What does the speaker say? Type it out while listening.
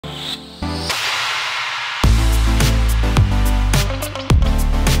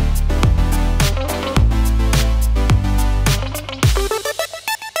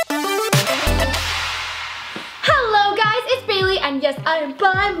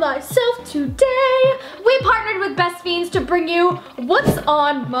myself today. We partnered with Best Fiends to bring you what's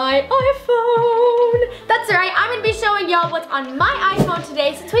on my iPhone. That's right, I'm gonna be showing y'all what's on my iPhone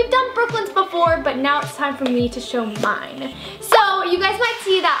today since we've done Brooklyn's before, but now it's time for me to show mine. So you guys might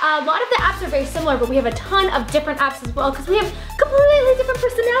see that a lot of the apps are very similar, but we have a ton of different apps as well because we have completely different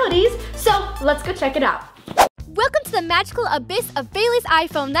personalities. So let's go check it out. Welcome to the magical abyss of Bailey's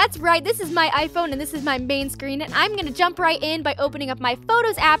iPhone. That's right, this is my iPhone and this is my main screen, and I'm gonna jump right in by opening up my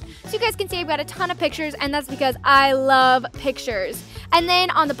Photos app so you guys can see I've got a ton of pictures, and that's because I love pictures. And then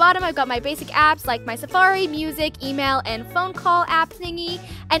on the bottom I've got my basic apps like my Safari, music, email, and phone call app thingy.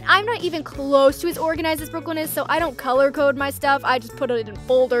 And I'm not even close to as organized as Brooklyn is, so I don't color code my stuff. I just put it in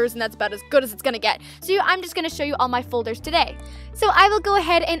folders, and that's about as good as it's gonna get. So I'm just gonna show you all my folders today. So I will go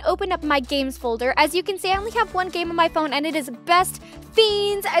ahead and open up my games folder. As you can see, I only have one game on my phone, and it is Best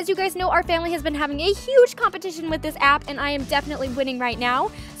Fiends. As you guys know, our family has been having a huge competition with this app, and I am definitely winning right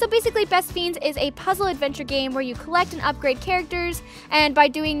now. So basically, Best Fiends is a puzzle adventure game where you collect and upgrade characters, and by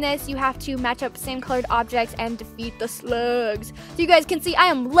doing this, you have to match up same colored objects and defeat the slugs. So you guys can see I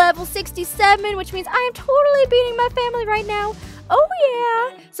am level 67, which means I am totally beating my family right now.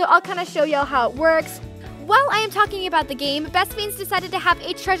 Oh yeah! So I'll kind of show y'all how it works. While I am talking about the game, Best Fiends decided to have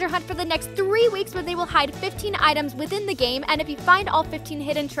a treasure hunt for the next 3 weeks where they will hide 15 items within the game, and if you find all 15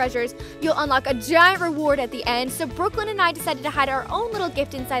 hidden treasures, you'll unlock a giant reward at the end. So Brooklyn and I decided to hide our own little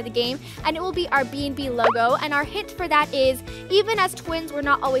gift inside the game, and it will be our B&B logo, and our hint for that is, even as twins, we're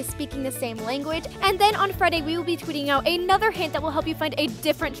not always speaking the same language. And then on Friday, we will be tweeting out another hint that will help you find a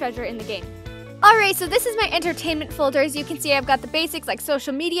different treasure in the game. Alright, so this is my entertainment folder. As you can see, I've got the basics like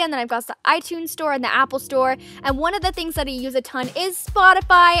social media, and then I've got the iTunes store and the Apple store. And one of the things that I use a ton is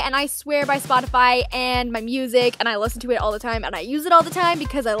Spotify, and I swear by Spotify and my music, and I listen to it all the time, and I use it all the time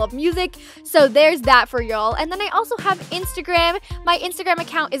because I love music. So there's that for y'all. And then I also have Instagram. My Instagram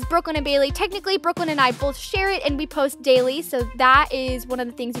account is Brooklyn and Bailey. Technically, Brooklyn and I both share it, and we post daily, so that is one of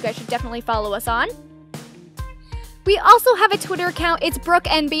the things you guys should definitely follow us on. We also have a Twitter account. It's Brooke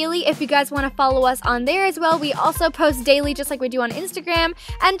and Bailey if you guys want to follow us on there as well. We also post daily just like we do on Instagram.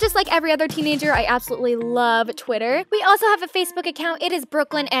 And just like every other teenager, I absolutely love Twitter. We also have a Facebook account. It is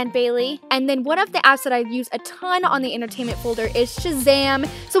Brooklyn and Bailey. And then one of the apps that I use a ton on the entertainment folder is Shazam.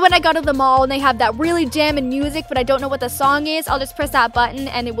 So when I go to the mall and they have that really jamming music but I don't know what the song is, I'll just press that button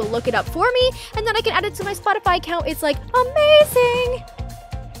and it will look it up for me. And then I can add it to my Spotify account. It's like amazing!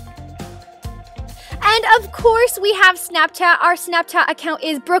 And of course, we have Snapchat. Our Snapchat account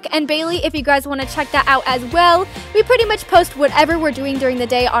is Brooke and Bailey if you guys want to check that out as well. We pretty much post whatever we're doing during the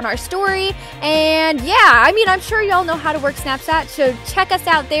day on our story. And yeah, I mean, I'm sure y'all know how to work Snapchat, so check us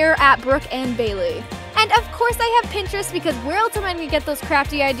out there at Brooke and Bailey. And of course, I have Pinterest because where else am I going to get those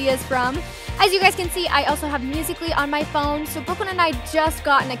crafty ideas from? As you guys can see, I also have Musical.ly on my phone. So Brooklyn and I just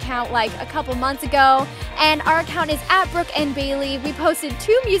got an account like a couple months ago, and our account is at Brooke and Bailey. We posted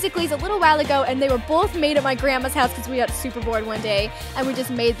 2 Musical.lys a little while ago, and they were both made at my grandma's house because we got super bored one day, and we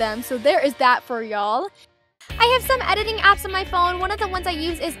just made them. So there is that for y'all. I have some editing apps on my phone. One of the ones I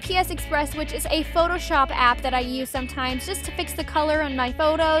use is PS Express, which is a Photoshop app that I use sometimes just to fix the color on my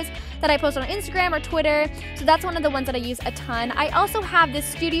photos that I post on Instagram or Twitter. So that's one of the ones that I use a ton. I also have this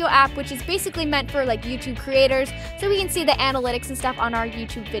Studio app, which is basically meant for like YouTube creators, so we can see the analytics and stuff on our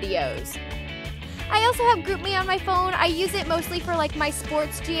YouTube videos. I also have GroupMe on my phone. I use it mostly for like my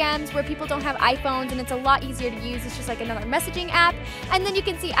sports GMs where people don't have iPhones, and it's a lot easier to use. It's just like another messaging app. And then you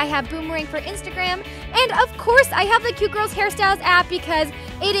can see I have Boomerang for Instagram. And of course, I have the Cute Girls Hairstyles app because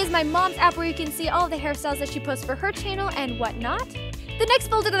it is my mom's app where you can see all of the hairstyles that she posts for her channel and whatnot. The next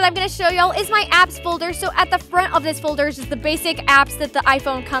folder that I'm going to show y'all is my apps folder. So at the front of this folder is just the basic apps that the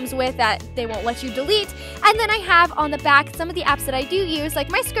iPhone comes with that they won't let you delete. And then I have on the back some of the apps that I do use,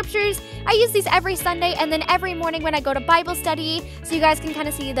 like my scriptures. I use these every Sunday and then every morning when I go to Bible study. So you guys can kind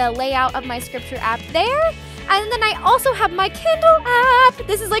of see the layout of my scripture app there. And then I also have my Kindle app.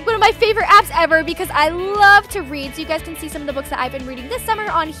 This is like one of my favorite apps ever because I love to read. So you guys can see some of the books that I've been reading this summer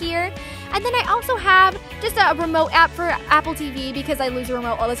on here. And then I also have just a remote app for Apple TV because I lose a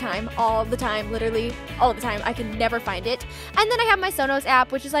remote all the time, literally all the time. I can never find it. And then I have my Sonos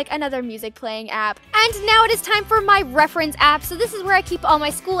app, which is like another music playing app. And now it is time for my reference app. So this is where I keep all my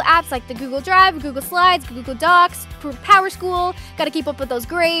school apps like the Google Drive, Google Slides, Google Docs, Power School. Gotta keep up with those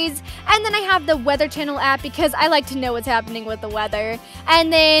grades. And then I have the Weather Channel app because I like to know what's happening with the weather.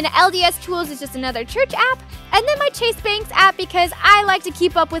 And then LDS Tools is just another church app. And then my Chase Banks app because I like to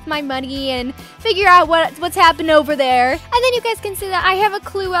keep up with my money and figure out what's happening over there. And then you guys can see that I have a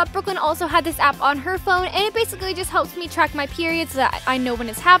Clue app. Brooklyn also had this app on her phone, and it basically just helps me track my periods so that I know when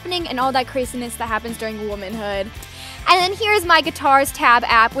it's happening and all that craziness that happens during womanhood. And then here's my Guitars tab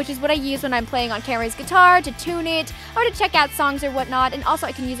app, which is what I use when I'm playing on Cameron's guitar to tune it or to check out songs or whatnot, and also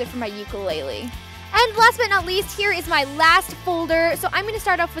I can use it for my ukulele. And last but not least, here is my last folder. So I'm going to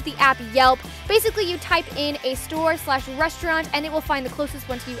start off with the app Yelp. Basically, you type in a store/restaurant and it will find the closest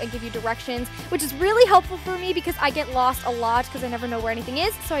one to you and give you directions, which is really helpful for me because I get lost a lot because I never know where anything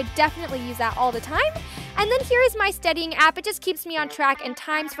is. So I definitely use that all the time. And then here is my studying app. It just keeps me on track and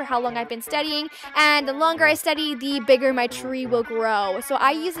times for how long I've been studying. And the longer I study, the bigger my tree will grow. So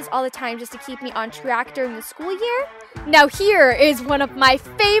I use this all the time just to keep me on track during the school year. Now here is one of my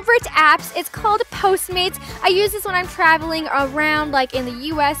favorite apps. It's called Postmates. I use this when I'm traveling around, like in the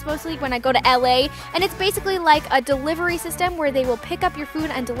US mostly, when I go to LA. And it's basically like a delivery system where they will pick up your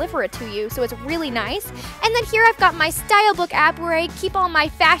food and deliver it to you. So it's really nice. And then here I've got my style book app where I keep all my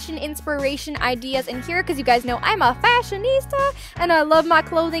fashion inspiration ideas in here because you guys know I'm a fashionista and I love my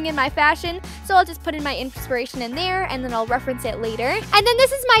clothing and my fashion. So I'll just put in my inspiration in there and then I'll reference it later. And then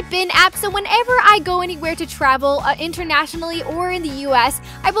this is my bin app. So whenever I go anywhere to travel internationally or in the US,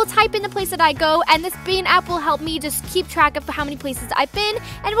 I will type in the place that I go and this bin app will help me just keep track of how many places I've been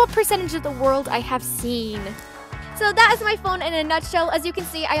and what percentage of the world I have seen. So that is my phone in a nutshell. As you can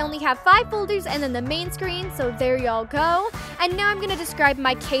see, I only have 5 folders and then the main screen, so there y'all go. And now I'm going to describe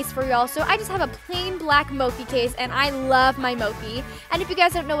my case for y'all. So I just have a plain black Mophie case and I love my Mophie. And if you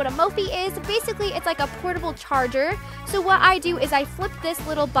guys don't know what a Mophie is, basically it's like a portable charger. So what I do is I flip this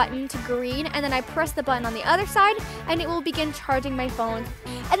little button to green and then I press the button on the other side and it will begin charging my phone.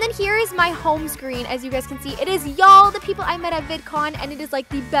 And then here is my home screen. As you guys can see, it is y'all, the people I met at VidCon, and it is like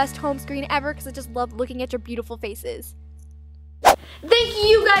the best home screen ever because I just love looking at your beautiful faces. Thank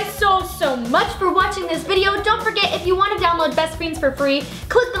you guys so much for watching this video. Don't forget, if you want to download Best Fiends for free,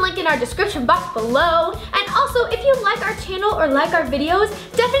 click the link in our description box below. And also, if you like our channel or like our videos,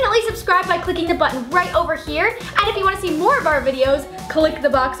 definitely subscribe by clicking the button right over here. And if you want to see more of our videos, click the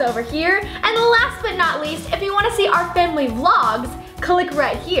box over here. And last but not least, if you want to see our family vlogs, click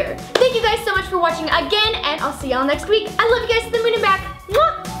right here. Thank you guys so much for watching again, and I'll see y'all next week. I love you guys to the moon and back.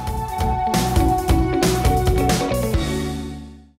 Mwah!